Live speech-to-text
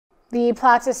The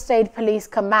Plateau State Police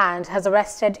Command has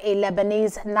arrested a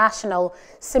Lebanese national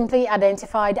simply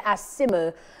identified as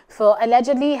Simo for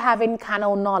allegedly having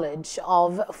carnal knowledge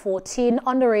of 14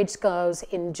 underage girls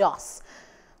in Jos.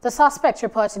 The suspect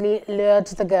reportedly lured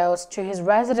the girls to his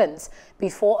residence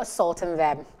before assaulting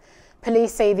them.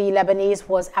 Police say the Lebanese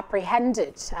was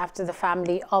apprehended after the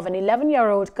family of an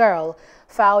 11-year-old girl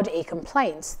filed a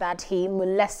complaint that he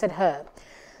molested her.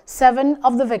 7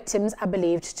 of the victims are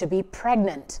believed to be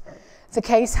pregnant. The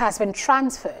case has been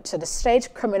transferred to the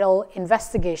State Criminal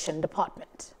Investigation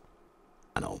Department.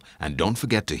 And don't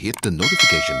forget to hit the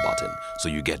notification button so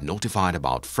you get notified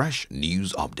about fresh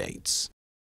news updates.